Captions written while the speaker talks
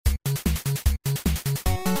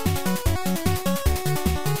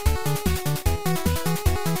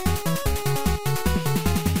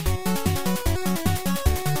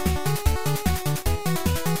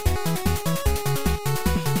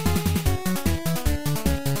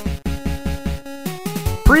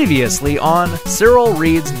Previously on Cyril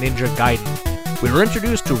Reads Ninja Gaiden, we were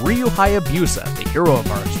introduced to Ryu Hayabusa, the hero of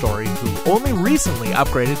our story, who only recently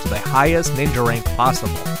upgraded to the highest ninja rank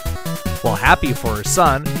possible. While happy for her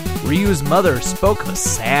son, Ryu's mother spoke of a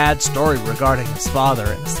sad story regarding his father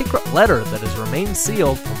and a secret letter that has remained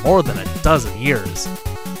sealed for more than a dozen years.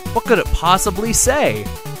 What could it possibly say?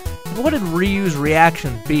 And what did Ryu's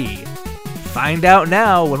reaction be? Find out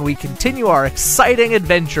now when we continue our exciting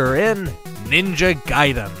adventure in Ninja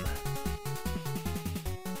Gaiden.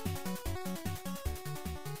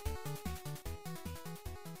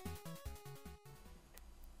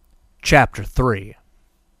 Chapter 3.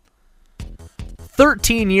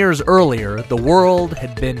 13 years earlier, the world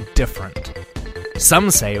had been different.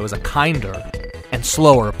 Some say it was a kinder and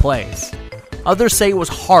slower place. Others say it was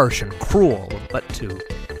harsh and cruel, but to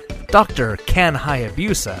Dr. Ken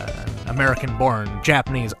Hayabusa, an American-born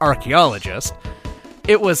Japanese archaeologist,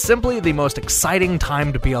 it was simply the most exciting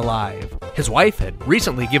time to be alive. His wife had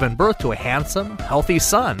recently given birth to a handsome, healthy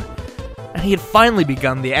son, and he had finally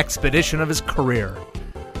begun the expedition of his career.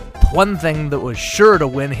 The one thing that was sure to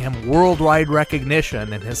win him worldwide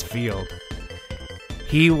recognition in his field.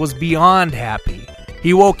 He was beyond happy.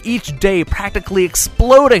 He woke each day practically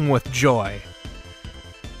exploding with joy.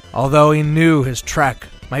 Although he knew his trek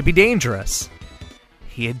might be dangerous,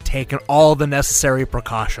 he had taken all the necessary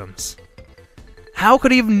precautions. How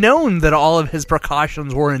could he have known that all of his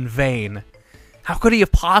precautions were in vain? How could he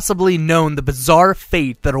have possibly known the bizarre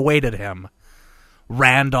fate that awaited him?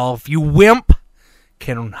 Randolph, you wimp!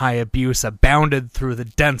 Ken Hayabusa bounded through the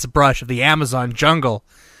dense brush of the Amazon jungle.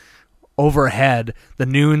 Overhead, the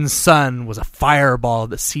noon sun was a fireball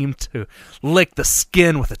that seemed to lick the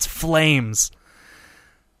skin with its flames.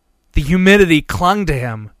 The humidity clung to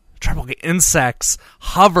him. Tropical insects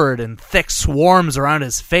hovered in thick swarms around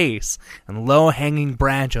his face, and low-hanging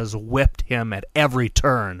branches whipped him at every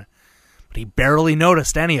turn. But he barely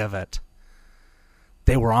noticed any of it.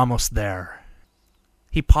 They were almost there.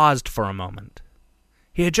 He paused for a moment.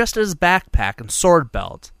 He adjusted his backpack and sword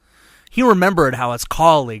belt. He remembered how his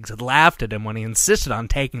colleagues had laughed at him when he insisted on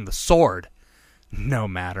taking the sword. No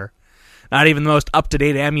matter. Not even the most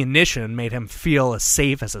up-to-date ammunition made him feel as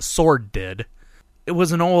safe as a sword did. It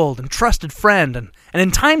was an old and trusted friend, and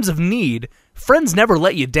in times of need, friends never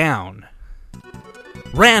let you down.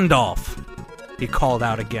 Randolph, he called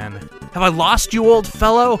out again. Have I lost you, old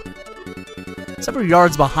fellow? Several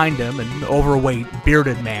yards behind him, an overweight,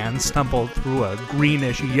 bearded man stumbled through a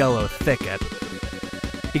greenish-yellow thicket.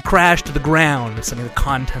 He crashed to the ground, sending the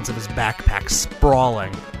contents of his backpack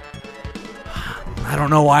sprawling. I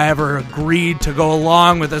don't know why I ever agreed to go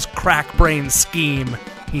along with this crack-brained scheme,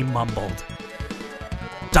 he mumbled.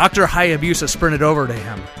 Dr. Hayabusa sprinted over to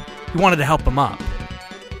him. He wanted to help him up.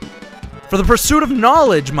 For the pursuit of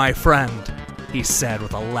knowledge, my friend, he said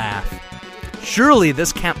with a laugh. Surely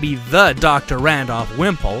this can't be the Dr. Randolph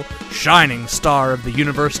Wimple, shining star of the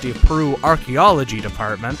University of Peru Archaeology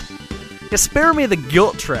Department. Yeah, spare me the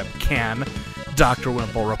guilt trip, Ken, Dr.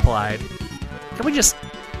 Wimple replied. Can we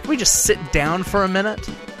just sit down for a minute?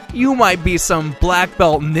 You might be some black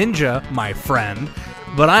belt ninja, my friend,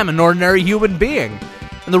 but I'm an ordinary human being.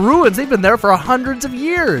 And the ruins, they've been there for hundreds of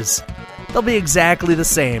years. They'll be exactly the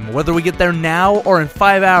same, whether we get there now or in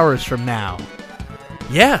 5 hours from now.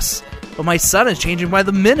 Yes, but my son is changing by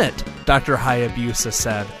the minute, Dr. Hayabusa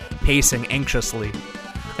said, pacing anxiously.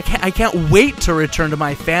 I can't wait to return to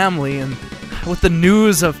my family and with the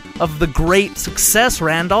news of the great success,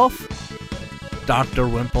 Randolph. Dr.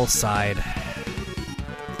 Wimple sighed.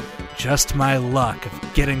 Just my luck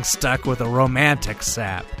of getting stuck with a romantic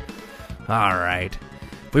sap. All right.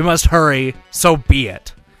 If we must hurry, so be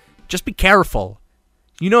it. Just be careful.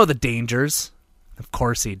 You know the dangers. Of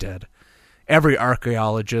course he did. Every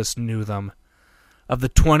archaeologist knew them. Of the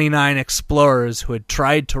 29 explorers who had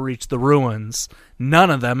tried to reach the ruins, none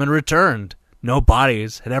of them had returned. No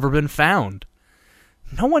bodies had ever been found.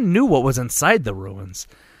 No one knew what was inside the ruins.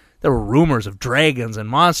 There were rumors of dragons and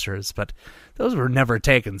monsters, but those were never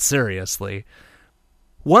taken seriously.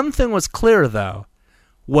 One thing was clear, though.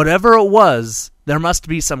 Whatever it was, there must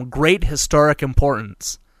be some great historic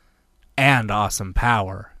importance. And awesome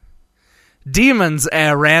power. Demons,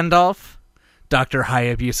 Randolph? Dr.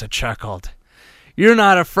 Hayabusa chuckled. You're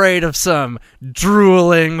not afraid of some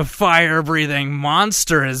drooling, fire-breathing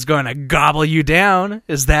monster is going to gobble you down,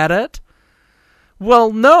 is that it?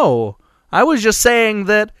 Well, no. I was just saying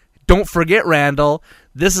that, don't forget, Randall,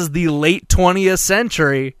 this is the late 20th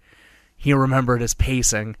century. He remembered his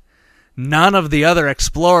pacing. None of the other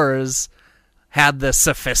explorers had the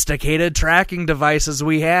sophisticated tracking devices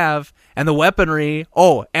we have, and the weaponry,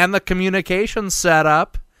 and the communications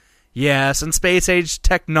setup. Yes, and space-age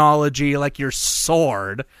technology like your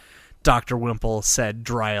sword, Dr. Wimple said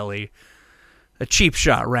dryly. A cheap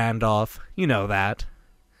shot, Randolph. You know that.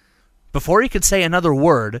 Before he could say another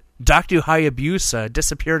word, Dr. Hayabusa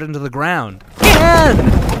disappeared into the ground. Ken!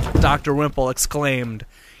 Dr. Wimple exclaimed.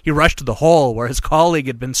 He rushed to the hole where his colleague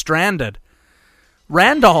had been stranded.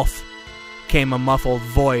 Randolph! Came a muffled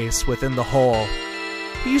voice within the hole.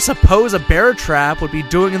 What do you suppose a bear trap would be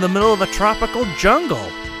doing in the middle of a tropical jungle?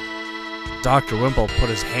 Dr. Wimple put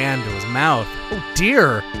his hand to his mouth. Oh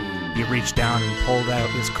dear! He reached down and pulled out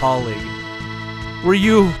his colleague. Were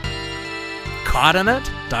you caught in it?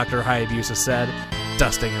 Dr. Hayabusa said,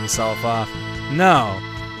 dusting himself off. No,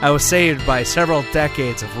 I was saved by several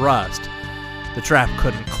decades of rust. The trap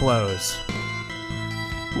couldn't close.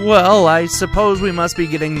 Well, I suppose we must be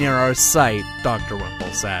getting near our site, Dr.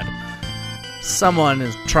 Wimple said. Someone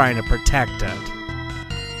is trying to protect it.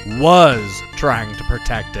 Was trying to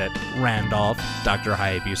protect it, Randolph, Dr.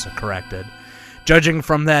 Hayabusa corrected. Judging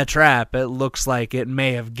from that trap, it looks like it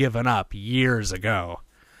may have given up years ago.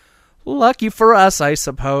 Lucky for us, I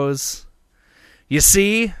suppose. You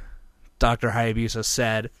see, Dr. Hayabusa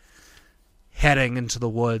said, heading into the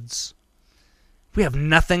woods. We have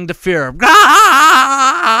nothing to fear.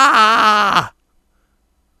 Ah!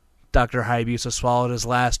 Dr. Hayabusa swallowed his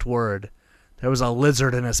last word. There was a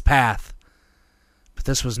lizard in his path. But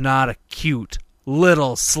this was not a cute,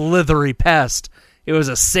 little, slithery pest. It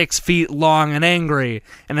was 6 feet long and angry,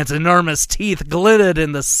 and its enormous teeth glittered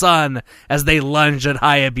in the sun as they lunged at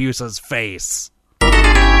Hayabusa's face.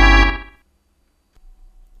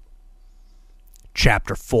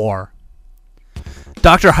 Chapter 4.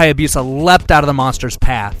 Dr. Hayabusa leapt out of the monster's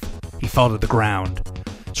path. He fell to the ground.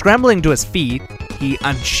 Scrambling to his feet, he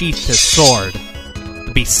unsheathed his sword.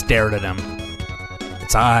 The beast stared at him.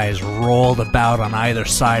 Its eyes rolled about on either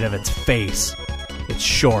side of its face. Its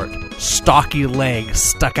short, stocky legs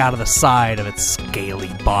stuck out of the side of its scaly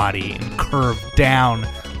body and curved down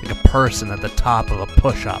like a person at the top of a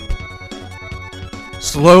push-up.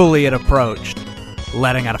 Slowly it approached,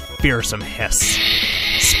 letting out a fearsome hiss.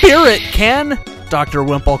 Spirit, Ken! Dr.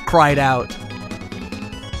 Wimple cried out.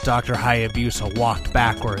 Dr. Hayabusa walked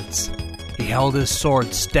backwards. He held his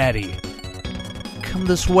sword steady. Come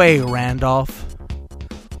this way, Randolph.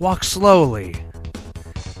 Walk slowly.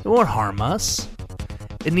 It won't harm us.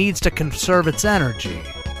 It needs to conserve its energy.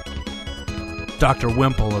 Dr.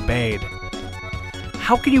 Wimple obeyed.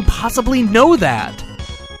 How can you possibly know that?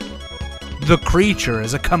 The creature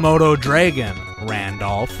is a Komodo dragon,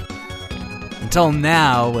 Randolph. Until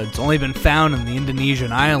now, it's only been found in the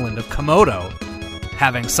Indonesian island of Komodo,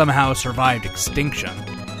 having somehow survived extinction.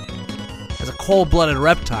 As a cold-blooded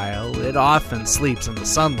reptile, it often sleeps in the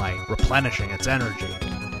sunlight, replenishing its energy.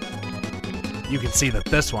 You can see that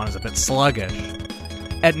this one is a bit sluggish.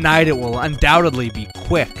 At night, it will undoubtedly be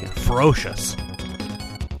quick and ferocious.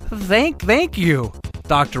 Thank you,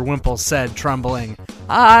 Dr. Wimple said, trembling.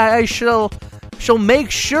 I shall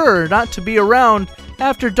make sure not to be around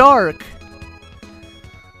after dark.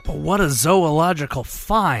 But what a zoological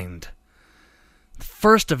find. The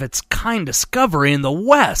first of its kind discovery in the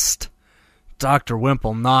West. Dr.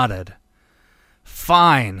 Wimple nodded.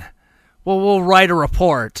 Fine. Well, we'll write a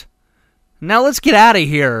report. Now let's get out of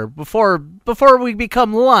here before we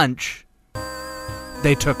become lunch.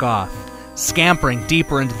 They took off, scampering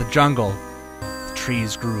deeper into the jungle. The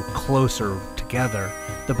trees grew closer together,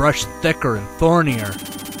 the brush thicker and thornier.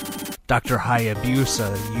 Dr.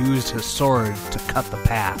 Hayabusa used his sword to cut the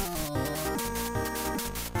path.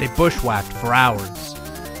 They bushwhacked for hours.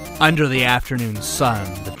 Under the afternoon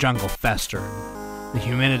sun, the jungle festered. The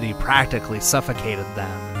humidity practically suffocated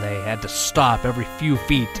them, and they had to stop every few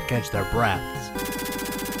feet to catch their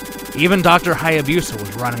breaths. Even Dr. Hayabusa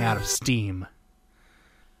was running out of steam.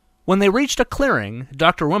 When they reached a clearing,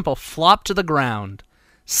 Dr. Wimple flopped to the ground.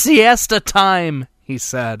 Siesta time, he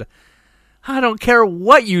said. I don't care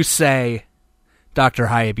what you say. Dr.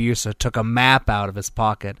 Hayabusa took a map out of his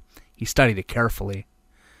pocket. He studied it carefully.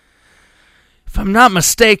 If I'm not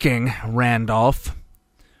mistaken, Randolph,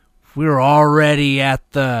 we're already at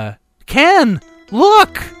the... Ken,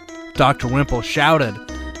 look! Dr. Wimple shouted.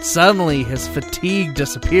 Suddenly, his fatigue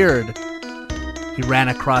disappeared. He ran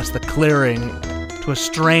across the clearing to a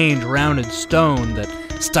strange rounded stone that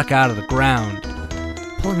stuck out of the ground.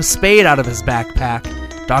 Pulling a spade out of his backpack,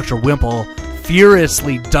 Dr. Wimple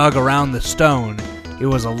furiously dug around the stone. It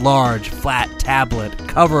was a large, flat tablet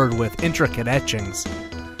covered with intricate etchings.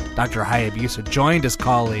 Dr. Hayabusa joined his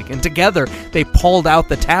colleague, and together they pulled out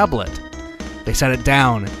the tablet. They set it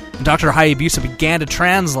down, and Dr. Hayabusa began to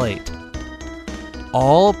translate.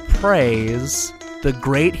 All praise the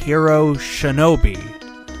great hero Shinobi.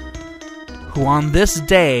 who on this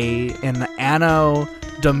day in Anno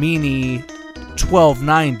Domini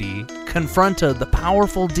 1290 confronted the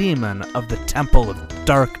powerful demon of the Temple of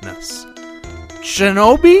Darkness.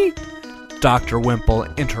 Shinobi? Dr. Wimple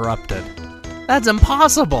interrupted. That's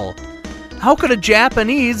impossible. How could a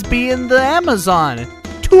Japanese be in the Amazon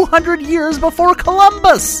 200 years before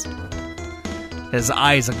Columbus? His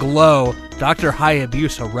eyes aglow, Dr.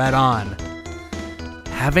 Hayabusa read on.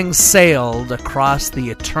 Having sailed across the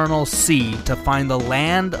eternal sea to find the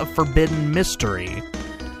land of forbidden mystery,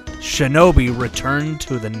 Shinobi returned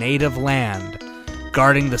to the native land,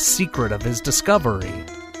 guarding the secret of his discovery.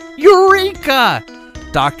 Eureka!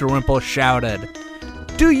 Dr. Wimple shouted.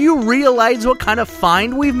 Do you realize what kind of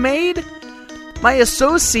find we've made? My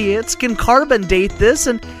associates can carbon date this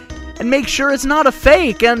and make sure it's not a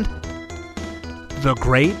fake, and... The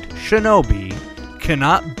great Shinobi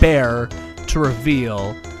cannot bear to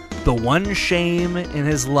reveal the one shame in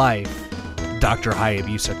his life, Dr.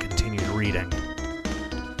 Hayabusa continued reading.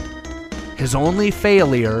 His only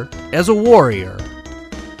failure as a warrior,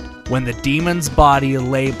 when the demon's body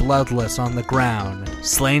lay bloodless on the ground,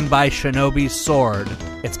 slain by Shinobi's sword,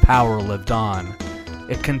 its power lived on.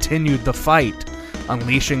 It continued the fight,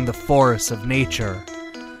 unleashing the force of nature.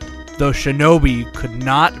 Though Shinobi could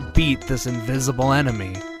not beat this invisible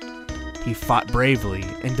enemy, he fought bravely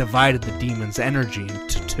and divided the demon's energy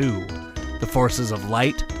into two, the forces of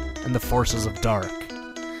light and the forces of dark.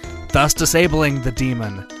 Thus disabling the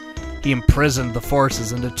demon, he imprisoned the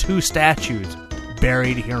forces into two statues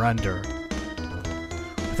buried hereunder.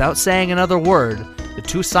 Without saying another word, the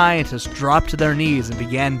two scientists dropped to their knees and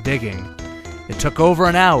began digging. It took over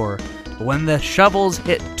an hour, but when the shovels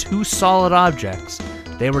hit two solid objects,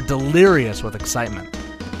 they were delirious with excitement.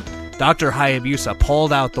 Dr. Hayabusa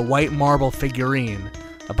pulled out the white marble figurine,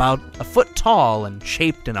 about a foot tall and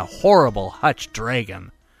shaped in a horrible hutch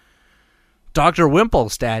dragon. Dr.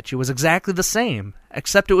 Wimple's statue was exactly the same,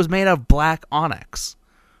 except it was made of black onyx.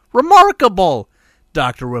 Remarkable!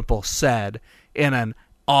 Dr. Wimple said in an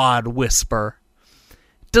awed whisper.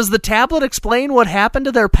 Does the tablet explain what happened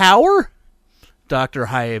to their power? Dr.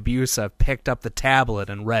 Hayabusa picked up the tablet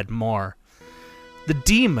and read more. The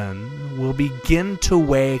demon will begin to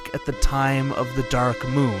wake at the time of the dark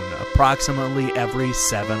moon, approximately every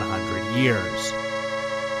 700 years.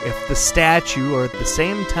 If the statue are at the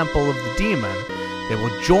same temple of the demon, they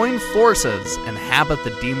will join forces and inhabit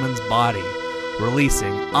the demon's body,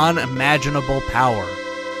 releasing unimaginable power.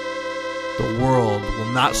 The world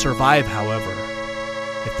will not survive, however.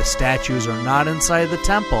 If the statues are not inside the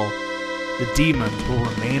temple, the demons will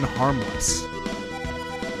remain harmless.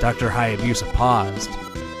 Dr. Hayabusa paused.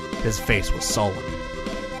 His face was sullen.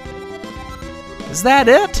 Is that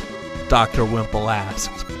it? Dr. Wimple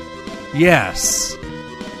asked. Yes.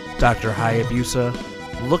 Dr.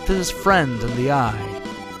 Hayabusa looked at his friend in the eye.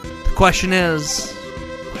 The question is,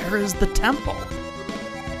 where is the temple?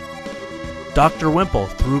 Dr. Wimple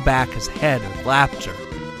threw back his head with laughter.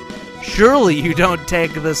 Surely you don't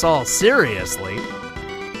take this all seriously.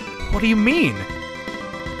 What do you mean?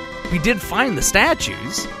 We did find the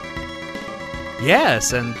statues.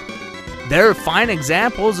 Yes, and they're fine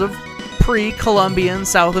examples of pre-Columbian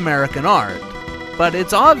South American art, but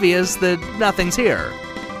it's obvious that nothing's here.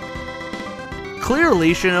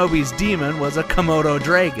 Clearly, Shinobi's demon was a Komodo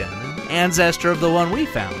dragon, ancestor of the one we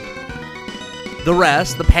found. The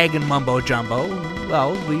rest, the pagan mumbo-jumbo,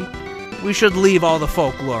 well, we should leave all the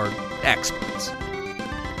folklore experts.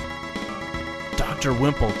 Dr.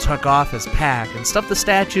 Wimple took off his pack and stuffed the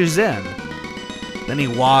statues in. Then he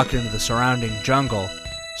walked into the surrounding jungle,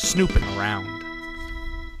 snooping around.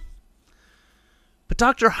 But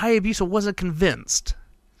Dr. Hayabusa wasn't convinced.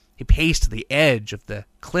 He paced to the edge of the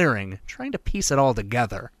clearing, trying to piece it all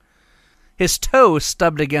together. His toe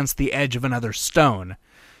stubbed against the edge of another stone.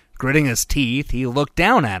 Gritting his teeth, he looked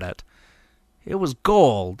down at it. It was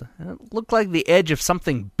gold, and it looked like the edge of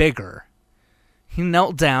something bigger. He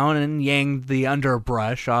knelt down and yanked the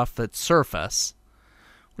underbrush off its surface.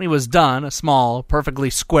 When he was done, a small, perfectly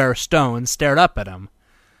square stone stared up at him.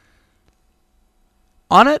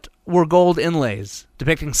 On it were gold inlays,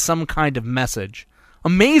 depicting some kind of message.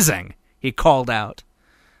 Amazing! He called out.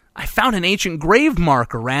 I found an ancient grave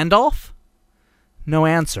marker, Randolph. No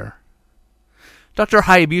answer. Dr.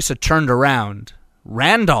 Hayabusa turned around.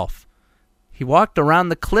 Randolph! He walked around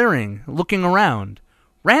the clearing, looking around.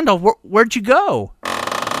 Randolph, where'd you go?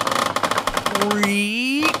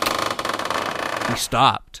 Creak! He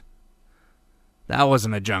stopped. That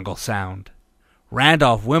wasn't a jungle sound.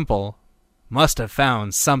 Randolph Wimple must have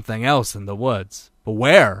found something else in the woods. But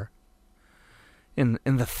where? In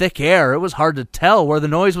the thick air, it was hard to tell where the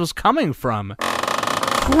noise was coming from.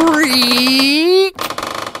 Creak!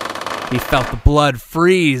 He felt the blood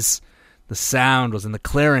freeze. The sound was in the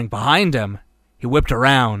clearing behind him. He whipped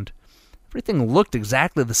around. Everything looked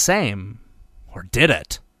exactly the same. Or did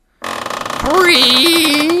it?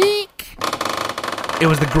 Creak! It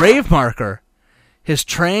was the grave marker. His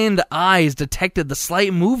trained eyes detected the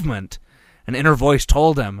slight movement. An inner voice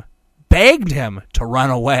told him, begged him to run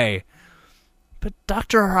away. But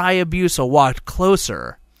Dr. Hayabusa walked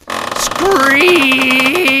closer. Screek!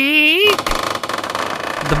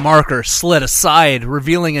 The marker slid aside,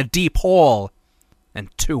 revealing a deep hole and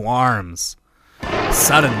 2 arms. A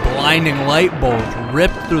sudden blinding light bolt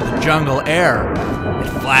ripped through the jungle air.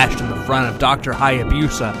 It flashed in the front of Dr.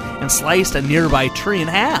 Hayabusa and sliced a nearby tree in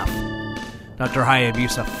half. Dr.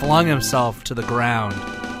 Hayabusa flung himself to the ground.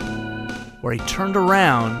 Where he turned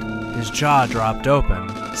around, his jaw dropped open.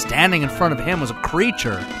 Standing in front of him was a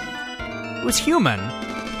creature. It was human,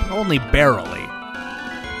 but only barely.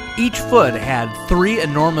 Each foot had 3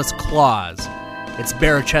 enormous claws. Its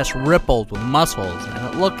bare chest rippled with muscles, and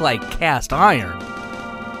it looked like cast iron.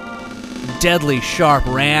 Deadly sharp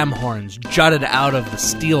ram horns jutted out of the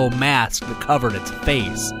steel mask that covered its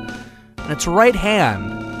face. In its right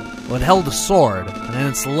hand, it held a sword, and in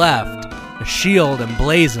its left, a shield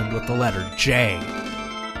emblazoned with the letter J.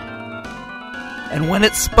 And when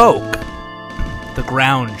it spoke, the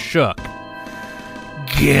ground shook.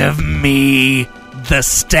 Give me the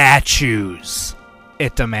statues,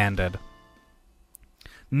 it demanded.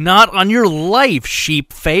 Not on your life,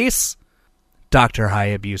 sheep-face, Dr.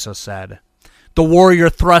 Hayabusa said. The warrior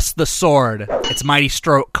thrust the sword. Its mighty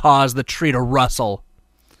stroke caused the tree to rustle.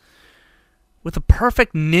 With a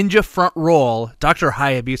perfect ninja front roll, Dr.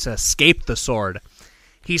 Hayabusa escaped the sword.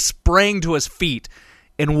 He sprang to his feet.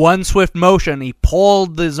 In one swift motion, he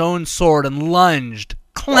pulled his own sword and lunged.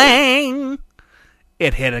 Clang!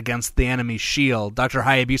 It hit against the enemy's shield. Dr.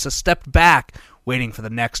 Hayabusa stepped back, waiting for the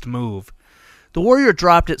next move. The warrior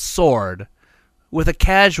dropped its sword. With a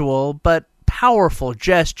casual but powerful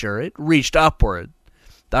gesture, it reached upward.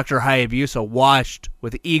 Dr. Hayabusa watched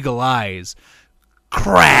with eagle eyes.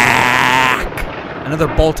 Crack! Another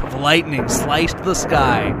bolt of lightning sliced the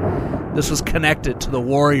sky. This was connected to the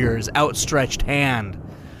warrior's outstretched hand.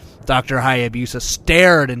 Dr. Hayabusa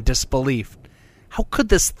stared in disbelief. How could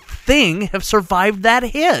this thing have survived that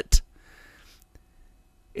hit?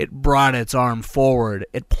 It brought its arm forward.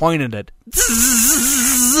 It pointed it.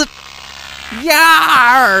 Zzz!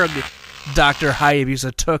 Yarg! Dr.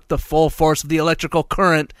 Hayabusa took the full force of the electrical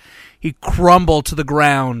current. He crumbled to the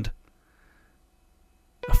ground.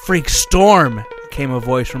 A freak storm, came a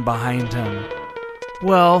voice from behind him.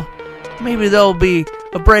 Well, maybe there'll be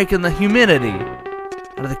a break in the humidity.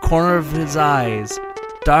 Out of the corner of his eyes,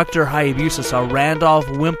 Dr. Hayabusa saw Randolph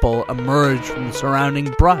Wimple emerge from the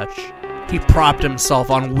surrounding brush. He propped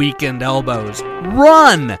himself on weakened elbows.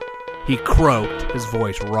 Run! He croaked, his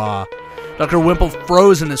voice raw. Dr. Wimple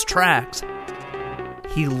froze in his tracks.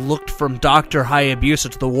 He looked from Dr.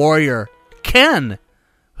 Hayabusa to the warrior. Ken!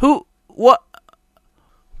 Who? What?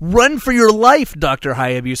 Run for your life, Dr.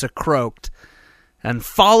 Hayabusa croaked. And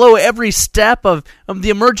follow every step of the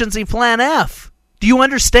emergency plan F. Do you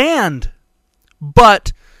understand?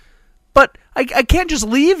 But I can't just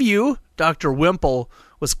leave you. Dr. Wimple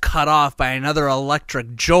was cut off by another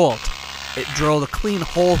electric jolt. It drilled a clean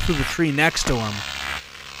hole through the tree next to him.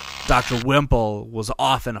 Dr. Wimple was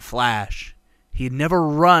off in a flash. He had never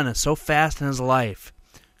run so fast in his life.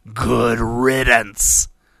 Good riddance,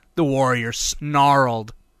 the warrior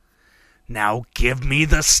snarled. Now give me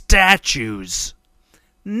the statues.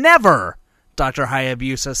 Never, Dr.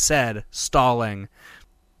 Hayabusa said, stalling.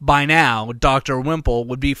 By now, Dr. Wimple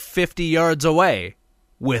would be 50 yards away,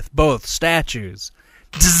 with both statues.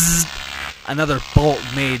 Zzz! Another bolt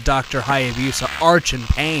made Dr. Hayabusa arch in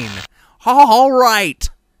pain. All right,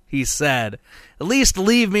 he said. At least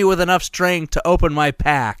leave me with enough strength to open my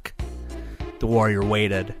pack. The warrior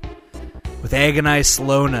waited. With agonized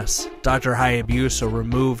slowness, Dr. Hayabusa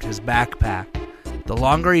removed his backpack. The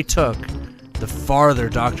longer he took, the farther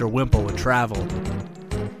Dr. Wimple would travel.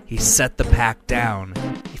 He set the pack down.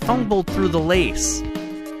 He fumbled through the lace.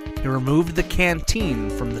 He removed the canteen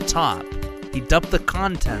from the top. He dumped the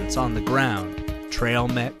contents on the ground. Trail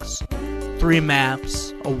mix, 3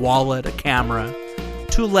 maps, a wallet, a camera,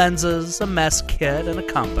 2 lenses, a mess kit, and a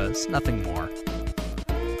compass. Nothing more.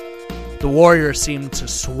 The warrior seemed to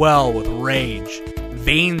swell with rage.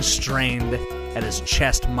 Veins strained at his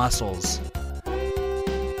chest muscles.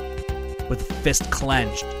 With fist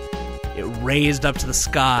clenched, it raised up to the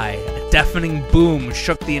sky. A deafening boom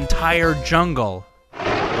shook the entire jungle.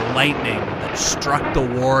 The lightning that struck the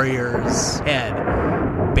warrior's head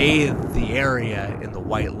bathed the area in the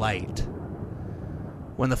white light.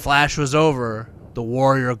 When the flash was over, the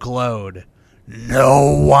warrior glowed. "No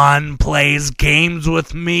one plays games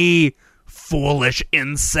with me, foolish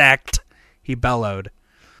insect," he bellowed.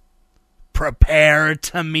 "Prepare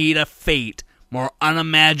to meet a fate more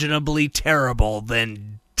unimaginably terrible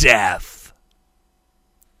than death."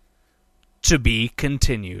 To be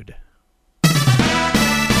continued.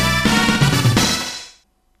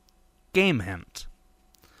 Game hint.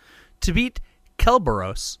 To beat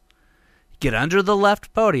Kerberos, get under the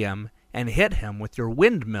left podium and hit him with your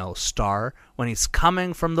windmill star when he's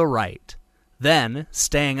coming from the right. Then,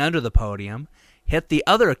 staying under the podium, hit the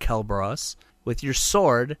other Kerberos with your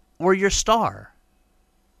sword or your star.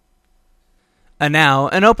 And now,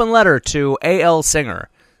 an open letter to A.L. Singer,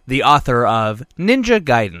 the author of Ninja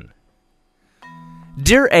Gaiden.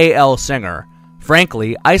 Dear A.L. Singer,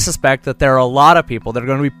 frankly, I suspect that there are a lot of people that are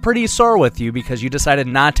going to be pretty sore with you because you decided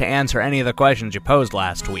not to answer any of the questions you posed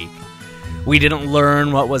last week. We didn't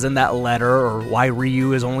learn what was in that letter, or why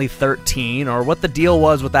Ryu is only 13, or what the deal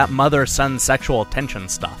was with that mother-son sexual tension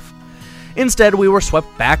stuff. Instead, we were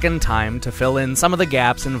swept back in time to fill in some of the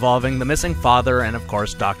gaps involving the missing father and, of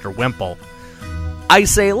course, Dr. Wimple. I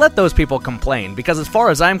say let those people complain, because as far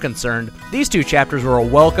as I'm concerned, these 2 chapters were a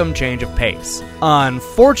welcome change of pace.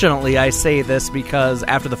 Unfortunately, I say this because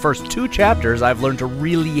after the first 2 chapters, I've learned to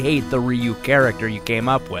really hate the Ryu character you came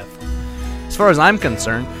up with. As far as I'm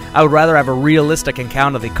concerned, I would rather have a realistic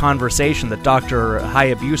account of the conversation that Dr.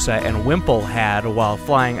 Hayabusa and Wimple had while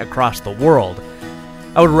flying across the world.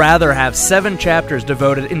 I would rather have 7 chapters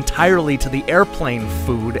devoted entirely to the airplane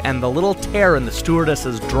food and the little tear in the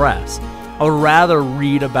stewardess's dress. I would rather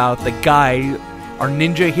read about the guy our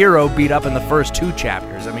ninja hero beat up in the first 2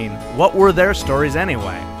 chapters. I mean, what were their stories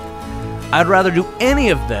anyway? I'd rather do any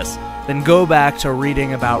of this than go back to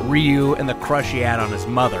reading about Ryu and the crush he had on his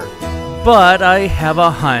mother. But I have a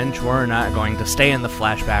hunch we're not going to stay in the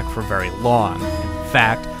flashback for very long. In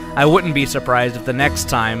fact, I wouldn't be surprised if the next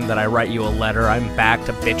time that I write you a letter, I'm back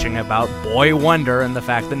to bitching about Boy Wonder and the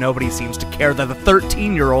fact that nobody seems to care that the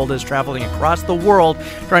 13-year-old is traveling across the world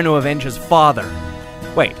trying to avenge his father.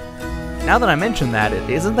 Wait, now that I mention that,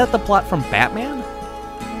 isn't that the plot from Batman?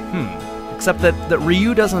 Except that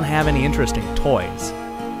Ryu doesn't have any interesting toys.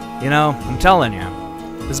 You know, I'm telling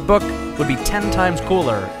you, this book would be 10 times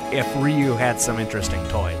cooler if Ryu had some interesting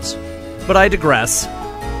toys. But I digress.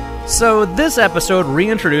 So this episode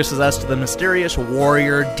reintroduces us to the mysterious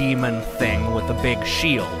warrior demon thing with the big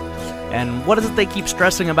shield. And what is it they keep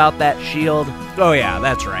stressing about that shield? Oh yeah,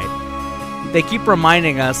 that's right. They keep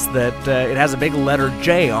reminding us that it has a big letter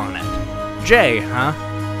J on it. J, huh?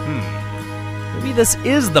 Maybe this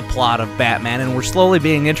is the plot of Batman and we're slowly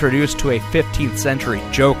being introduced to a 15th century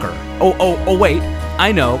Joker. Oh, wait,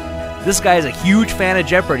 I know. This guy is a huge fan of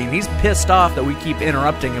Jeopardy and he's pissed off that we keep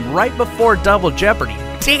interrupting him right before Double Jeopardy.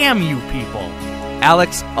 Damn you people!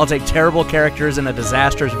 Alex, I'll take terrible characters in a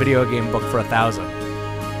disastrous video game book for 1,000.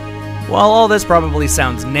 While all this probably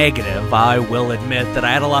sounds negative, I will admit that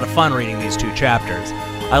I had a lot of fun reading these 2 chapters.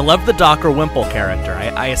 I loved the Dr. Wimple character.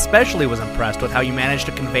 I especially was impressed with how you managed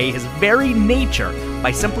to convey his very nature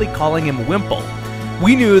by simply calling him Wimple.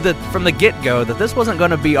 We knew that from the get-go that this wasn't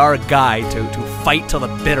going to be our guy to fight till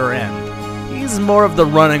the bitter end. He's more of the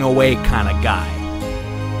running away kind of guy.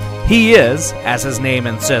 He is, as his name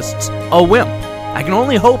insists, a wimp. I can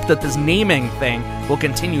only hope that this naming thing will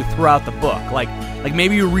continue throughout the book. Like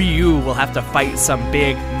maybe Ryu will have to fight some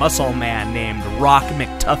big muscle man named Rock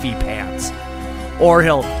McTuffy Pants. Or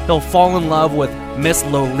he'll fall in love with Miss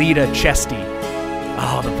Lolita Chesty.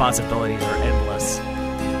 Oh, the possibilities are endless.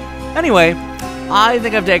 Anyway, I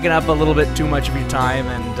think I've taken up a little bit too much of your time,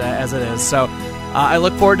 and as it is, so I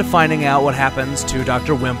look forward to finding out what happens to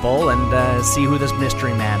Dr. Wimple and see who this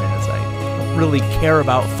mystery man is. I don't really care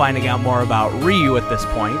about finding out more about Ryu at this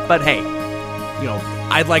point, but hey, you know,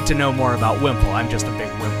 I'd like to know more about Wimple. I'm just a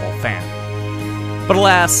big Wimple fan. But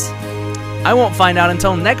alas, I won't find out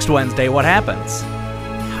until next Wednesday what happens.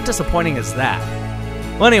 How disappointing is that?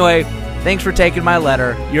 Well, anyway, thanks for taking my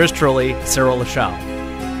letter. Yours truly, Cyril Lachelle.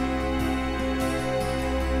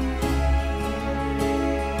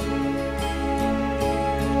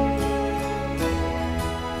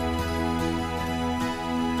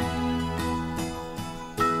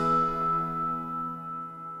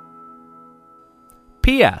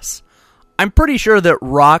 P.S. I'm pretty sure that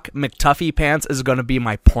Rock McTuffy Pants is going to be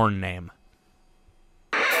my porn name.